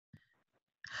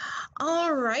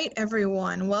All right,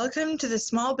 everyone. Welcome to the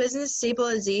Small Business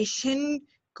Stabilization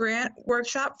Grant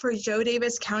Workshop for Joe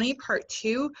Davis County Part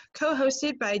 2,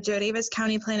 co-hosted by Joe Davis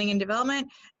County Planning and Development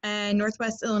and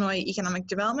Northwest Illinois Economic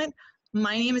Development.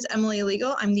 My name is Emily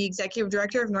Elegel. I'm the Executive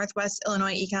Director of Northwest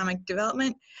Illinois Economic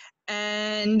Development,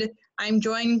 and I'm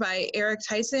joined by Eric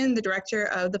Tyson, the Director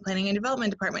of the Planning and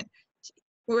Development Department.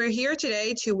 We're here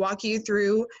today to walk you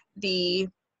through the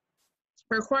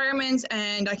requirements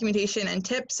and documentation and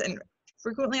tips and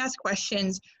frequently asked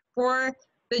questions for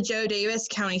the Joe Davis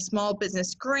County Small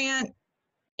Business Grant,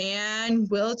 and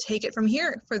we'll take it from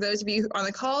here. For those of you on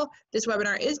the call, this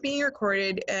webinar is being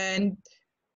recorded, and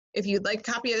if you'd like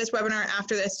a copy of this webinar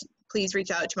after this, please reach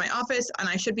out to my office, and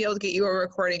I should be able to get you a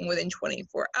recording within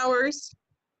 24 hours.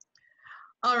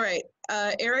 All right,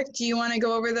 Eric, do you want to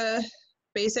go over the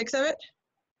basics of it?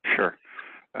 Sure.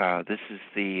 This is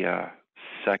the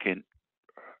second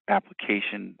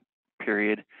application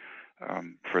period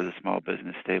for the Small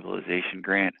Business Stabilization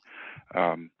Grant.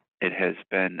 It has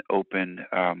been open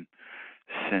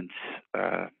since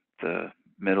the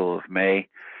middle of May.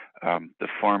 The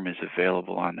form is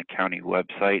available on the county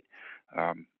website.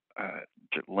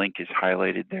 The link is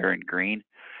highlighted there in green,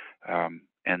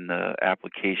 and the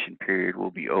application period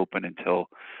will be open until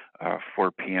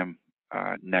 4 p.m.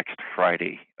 Next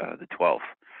Friday, the 12th.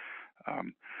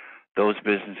 Those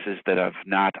businesses that have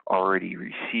not already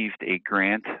received a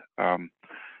grant,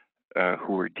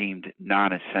 who were deemed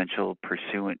non-essential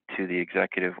pursuant to the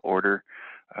executive order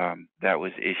that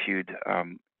was issued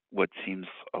what seems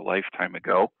a lifetime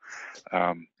ago,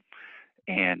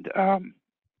 and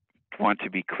want to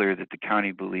be clear that the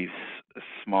county believes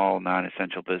small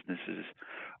non-essential businesses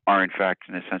are in fact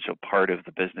an essential part of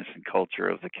the business and culture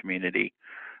of the community,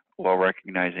 while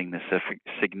recognizing the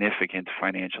significant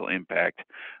financial impact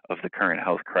of the current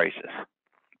health crisis.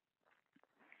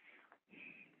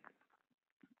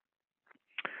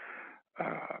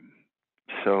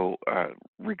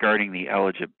 Regarding the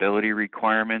eligibility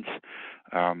requirements,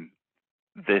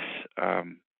 this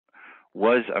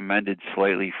was amended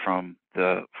slightly from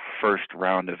the first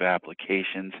round of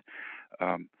applications.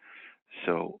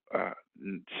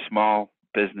 Small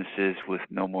businesses with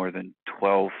no more than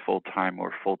 12 full-time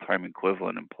or full-time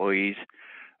equivalent employees,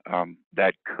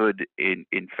 that could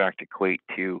in fact equate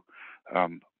to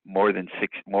more than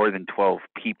 12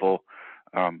 people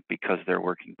because they're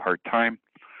working part-time.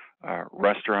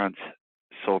 Restaurants,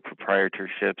 sole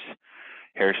proprietorships,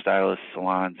 hairstylists,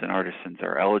 salons, and artisans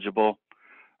are eligible.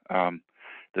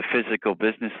 The physical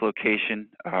business location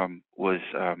was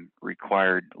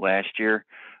required last year.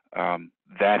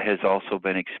 That has also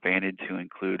been expanded to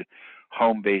include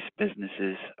home-based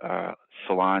businesses,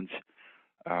 salons,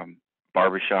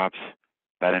 barbershops,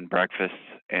 bed and breakfasts,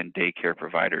 and daycare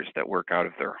providers that work out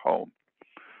of their home.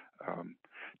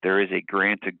 There is a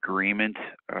grant agreement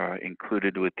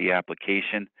included with the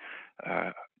application.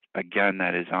 Again,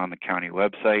 that is on the county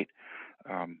website,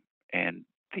 and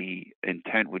the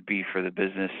intent would be for the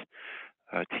business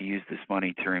to use this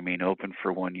money to remain open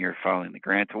for 1 year following the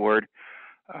grant award.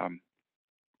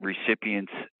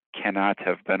 Recipients cannot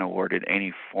have been awarded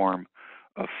any form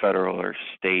of federal or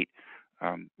state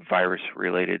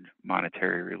virus-related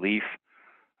monetary relief,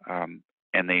 and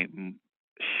they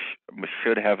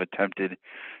should have attempted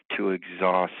to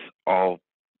exhaust all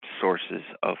sources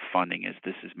of funding, as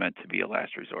this is meant to be a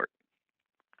last resort.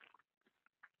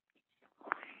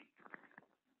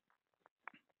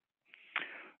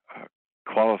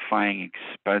 Qualifying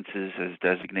expenses as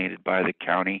designated by the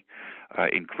county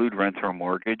include rent or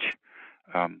mortgage.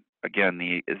 Again,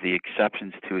 the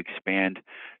exceptions to expand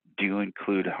do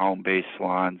include home-based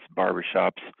salons,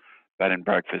 barbershops, bed and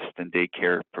breakfast, and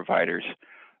daycare providers.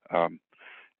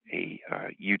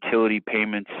 Utility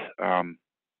payments,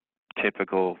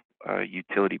 typical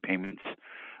utility payments,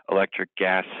 electric,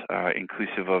 gas,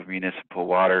 inclusive of municipal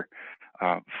water,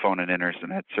 phone and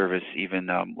internet service, even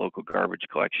local garbage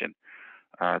collection.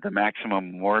 The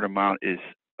maximum award amount is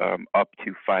up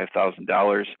to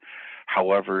 $5,000.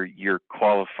 However, your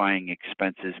qualifying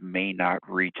expenses may not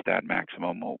reach that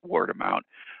maximum award amount.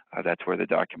 That's where the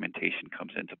documentation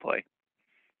comes into play.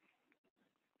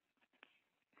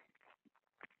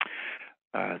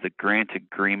 The grant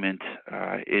agreement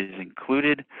is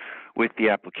included with the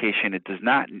application. It does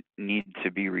not need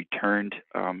to be returned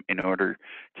in order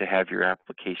to have your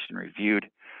application reviewed.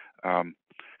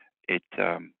 It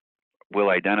will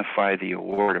identify the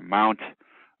award amount,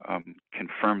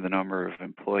 confirm the number of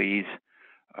employees,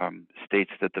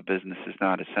 states that the business is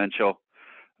not essential,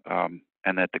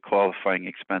 and that the qualifying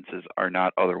expenses are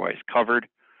not otherwise covered.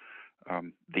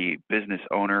 The business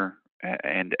owner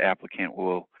and applicant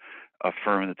will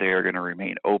affirm that they are going to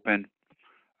remain open.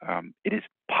 It is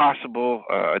possible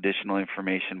additional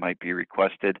information might be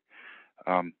requested,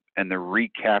 and the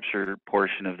recapture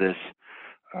portion of this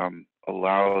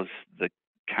allows the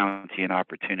county an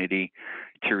opportunity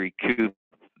to recoup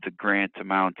the grant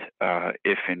amount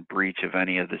if in breach of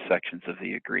any of the sections of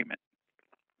the agreement.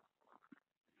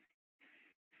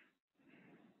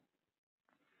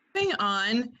 Moving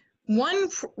on, one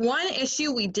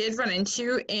issue we did run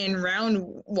into in round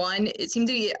one, it seemed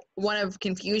to be one of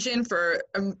confusion for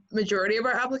a majority of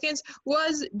our applicants,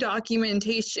 was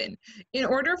documentation. In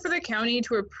order for the county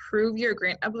to approve your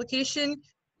grant application,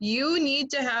 you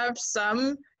need to have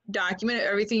some document of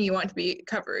everything you want to be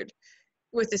covered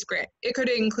with this grant. It could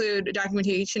include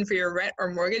documentation for your rent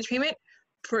or mortgage payment,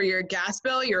 for your gas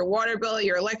bill, your water bill,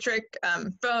 your electric,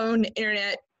 phone,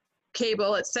 internet,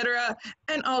 cable, etc.,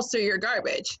 and also your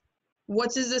garbage.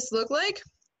 What does this look like?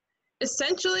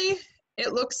 Essentially,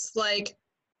 it looks like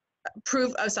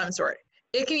proof of some sort.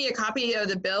 It can be a copy of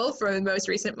the bill for the most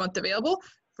recent month available.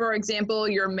 For example,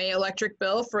 your May electric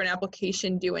bill for an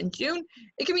application due in June.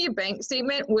 It can be a bank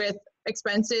statement with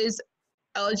expenses,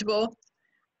 eligible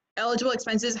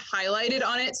expenses highlighted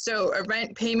on it. So a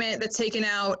rent payment that's taken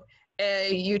out,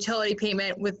 a utility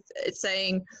payment with it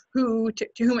saying to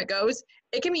whom it goes.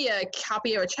 It can be a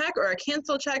copy of a check or a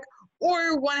canceled check,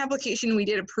 or one application we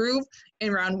did approve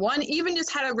in round one even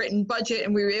just had a written budget,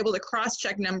 and we were able to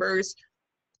cross-check numbers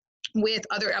with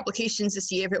other applications to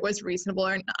see if it was reasonable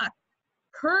or not.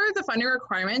 Per the funding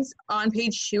requirements on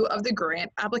page 2 of the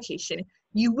grant application,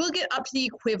 you will get up to the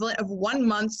equivalent of 1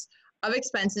 month's of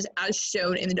expenses as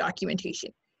shown in the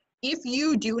documentation. If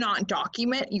you do not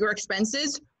document your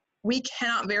expenses, we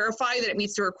cannot verify that it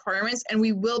meets the requirements, and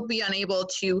we will be unable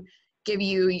to give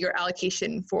you your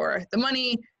allocation for the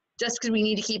money, just because we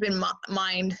need to keep in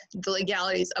mind the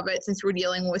legalities of it, since we're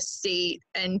dealing with state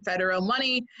and federal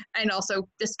money and also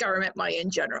just government money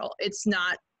in general. It's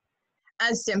not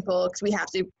as simple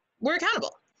because we're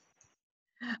accountable.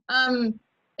 In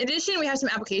addition, we have some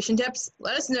application tips.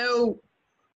 Let us know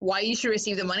why you should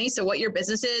receive the money, so what your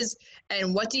business is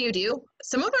and what do you do.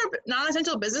 Some of our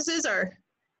non-essential businesses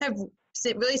have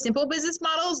really simple business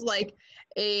models, like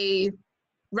a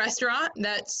restaurant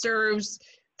that serves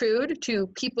food to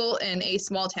people in a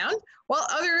small town, while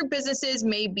other businesses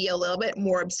may be a little bit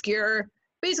more obscure.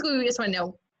 Basically, we just want to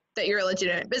know that you're a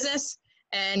legitimate business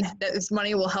and that this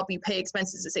money will help you pay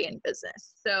expenses to stay in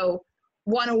business. So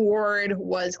one award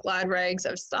was Glad Rags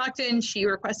of Stockton. She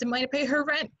requested money to pay her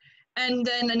rent. And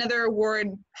then another award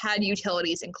had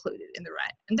utilities included in the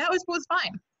rent. And that was both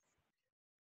fine.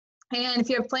 And if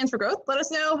you have plans for growth, let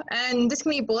us know. And this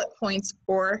can be bullet points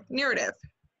or narrative.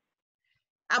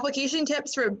 Application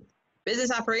tips for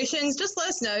business operations, just let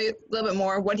us know a little bit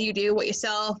more. What do you do, what you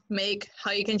sell, make,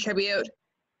 how you contribute.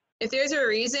 If there's a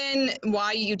reason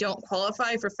why you don't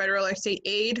qualify for federal or state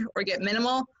aid or get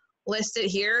minimal, list it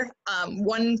here.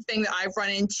 One thing that I've run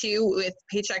into with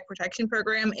Paycheck Protection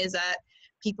Program is that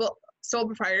sole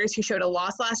proprietors who showed a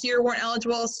loss last year weren't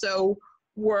eligible, so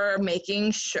we're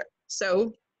making sure.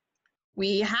 So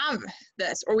we have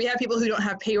this, or we have people who don't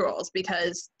have payrolls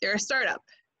because they're a startup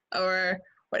or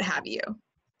what have you.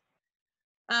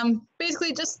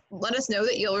 Basically, just let us know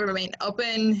that you'll remain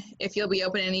open, if you'll be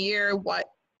open in a year, what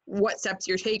steps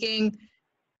you're taking.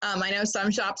 I know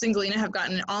some shops in Galena have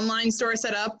gotten an online store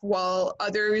set up, while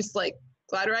others, like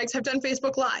Glad Rags, have done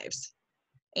Facebook Lives.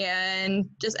 And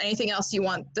just anything else you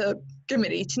want the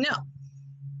committee to know.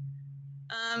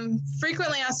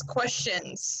 Frequently asked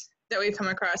questions that we've come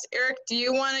across. Eric, do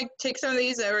you want to take some of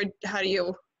these, or how do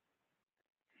you?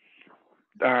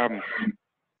 I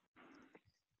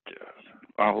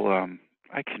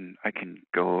can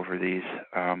go over these.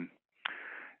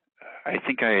 I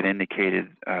think I had indicated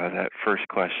that first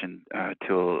question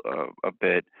to a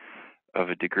bit of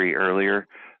a degree earlier.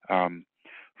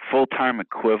 Full-time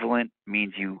equivalent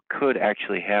means you could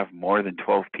actually have more than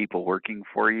 12 people working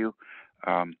for you.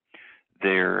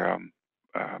 They're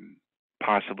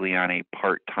possibly on a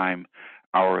part-time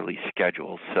hourly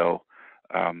schedule. So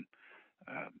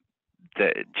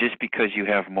just because you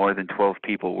have more than 12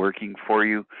 people working for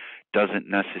you doesn't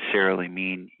necessarily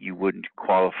mean you wouldn't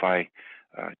qualify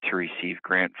to receive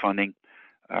grant funding.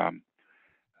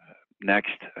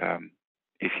 Next,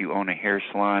 if you own a hair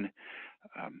salon,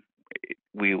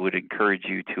 we would encourage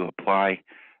you to apply.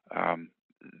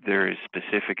 There is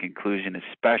specific inclusion,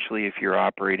 especially if you're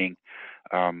operating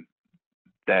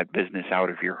that business out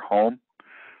of your home.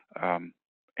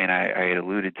 And I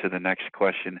alluded to the next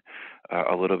question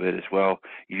a little bit as well.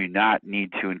 You do not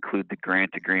need to include the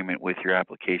grant agreement with your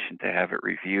application to have it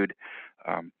reviewed.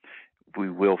 We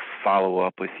will follow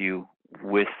up with you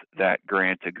with that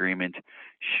grant agreement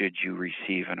should you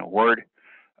receive an award.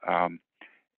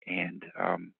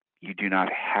 You do not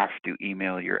have to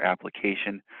email your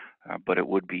application, but it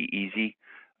would be easy.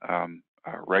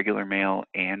 Regular mail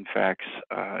and fax,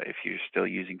 if you're still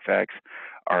using fax,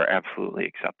 are absolutely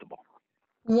acceptable.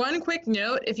 One quick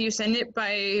note, if you send it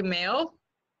by mail,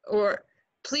 or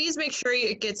please make sure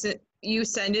you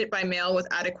send it by mail with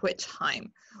adequate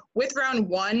time. With round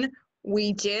one,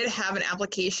 we did have an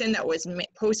application that was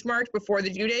postmarked before the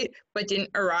due date, but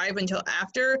didn't arrive until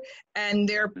after, and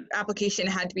their application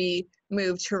had to be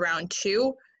moved to round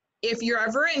two. If you're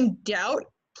ever in doubt,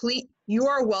 please, you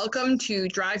are welcome to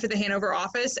drive to the Hanover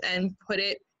office and put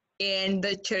it in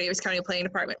the Daviess County Planning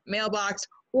Department mailbox,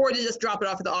 or to just drop it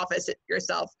off at the office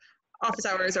yourself. Office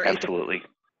hours are absolutely.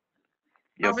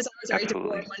 Office hours are 8 to 4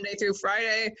 Monday through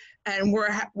Friday, and we're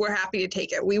happy to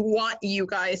take it. We want you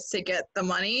guys to get the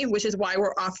money, which is why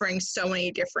we're offering so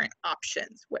many different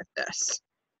options with this.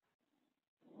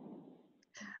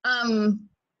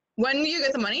 When you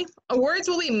get the money, awards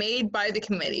will be made by the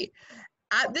committee.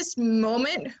 At this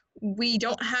moment, we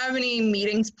don't have any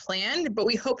meetings planned, but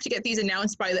we hope to get these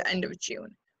announced by the end of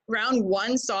June. Round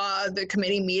one saw the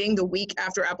committee meeting the week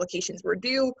after applications were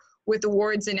due, with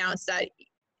awards announced that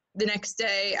the next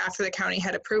day after the county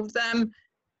had approved them.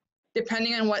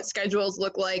 Depending on what schedules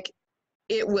look like,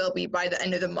 it will be by the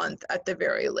end of the month at the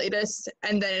very latest.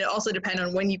 And then it also depends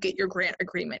on when you get your grant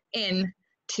agreement in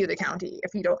to the county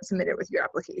if you don't submit it with your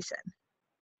application.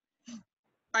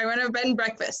 I run a bed and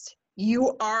breakfast.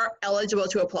 You are eligible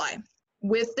to apply.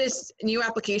 With this new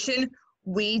application,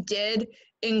 we did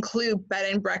include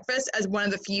bed and breakfast as one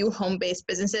of the few home-based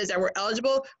businesses that were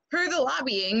eligible per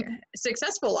the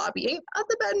successful lobbying of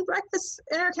the bed and breakfast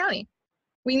in our county.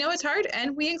 We know it's hard,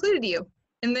 and we included you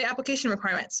in the application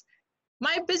requirements.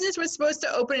 My business was supposed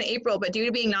to open in April, but due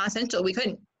to being non-essential, we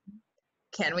couldn't.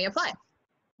 Can we apply?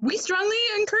 We strongly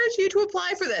encourage you to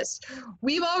apply for this.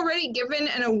 We've already given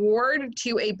an award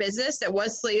to a business that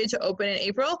was slated to open in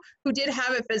April, who did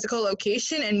have a physical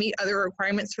location and meet other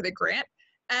requirements for the grant.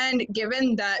 And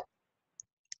given that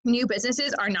new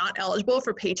businesses are not eligible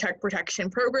for Paycheck Protection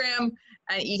Program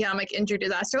and Economic Injury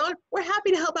Disaster Loan, we're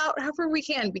happy to help out however we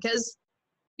can, because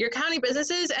you're county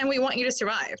businesses and we want you to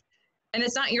survive. And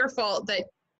it's not your fault that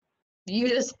you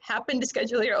just happened to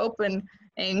schedule your opening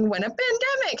when a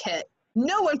pandemic hit.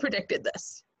 No one predicted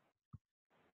this.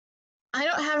 I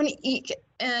don't have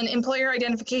an employer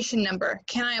identification number.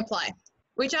 Can I apply?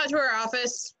 Reach out to our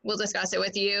office. We'll discuss it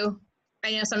with you.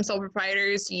 I know some sole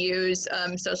proprietors use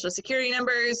social security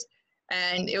numbers,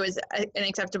 and it was an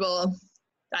acceptable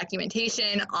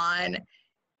documentation on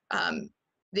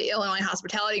the Illinois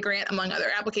Hospitality Grant, among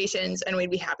other applications, and we'd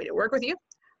be happy to work with you.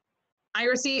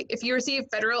 If you receive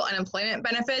federal unemployment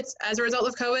benefits as a result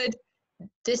of COVID,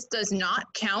 this does not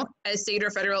count as state or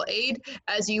federal aid,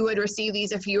 as you would receive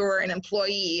these if you were an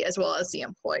employee as well as the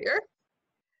employer.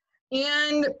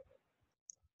 And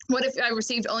what if I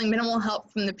received only minimal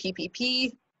help from the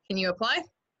PPP? Can you apply?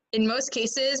 In most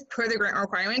cases, per the grant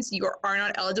requirements, you are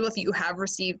not eligible if you have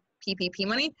received PPP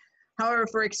money. However,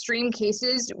 for extreme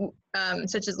cases,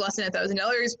 such as less than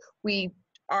 $1,000, we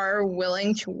are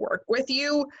willing to work with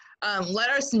you. Let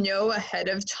us know ahead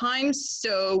of time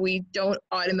so we don't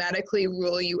automatically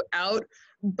rule you out,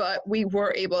 but we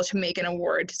were able to make an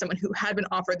award to someone who had been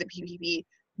offered the PPP,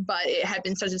 but it had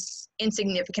been such an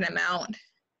insignificant amount,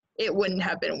 it wouldn't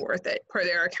have been worth it per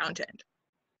their accountant.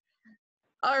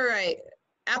 All right,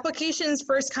 applications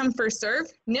first come, first serve.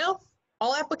 No,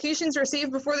 all applications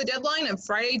received before the deadline of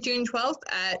Friday, June 12th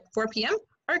at 4 p.m.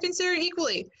 are considered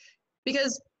equally,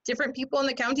 because different people in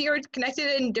the county are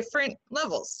connected in different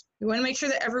levels. We want to make sure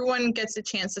that everyone gets a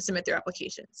chance to submit their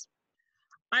applications.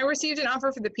 I received an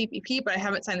offer for the PPP, but I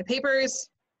haven't signed the papers.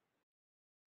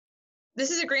 This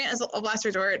is a grant of last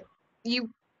resort. You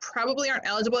probably aren't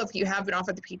eligible if you have been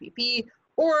offered the PPP,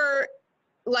 or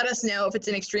let us know if it's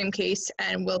an extreme case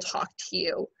and we'll talk to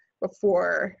you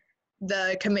before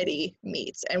the committee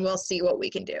meets and we'll see what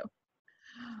we can do.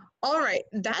 All right,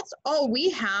 that's all we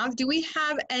have. Do we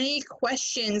have any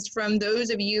questions from those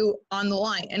of you on the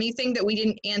line? Anything that we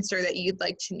didn't answer that you'd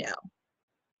like to know?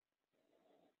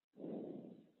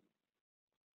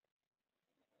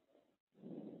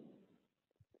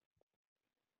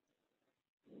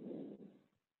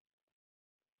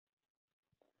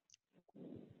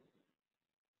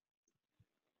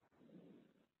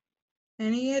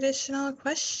 Any additional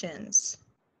questions?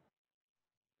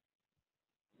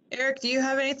 Eric, do you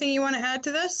have anything you want to add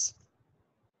to this?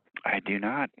 I do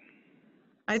not.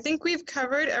 I think we've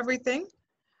covered everything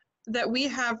that we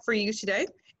have for you today.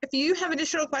 If you have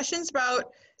additional questions about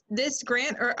this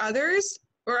grant or others,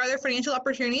 or other financial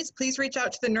opportunities, please reach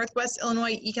out to the Northwest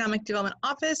Illinois Economic Development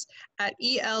Office at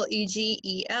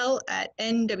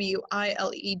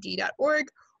elegel@nwiled.org,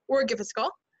 or give us a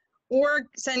call, or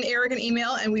send Eric an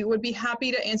email, and we would be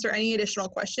happy to answer any additional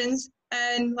questions.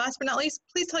 And last but not least,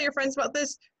 please tell your friends about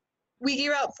this. We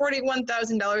gave out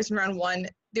 $41,000 in round one.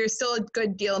 There's still a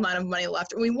good deal amount of money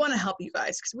left, and we want to help you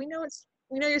guys because we know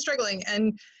you're struggling,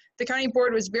 and the county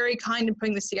board was very kind in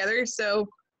putting this together, so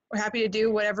we're happy to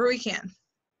do whatever we can.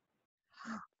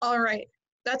 All right,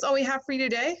 that's all we have for you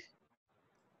today.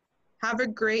 Have a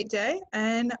great day,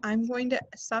 and I'm going to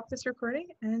stop this recording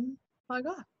and log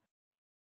off.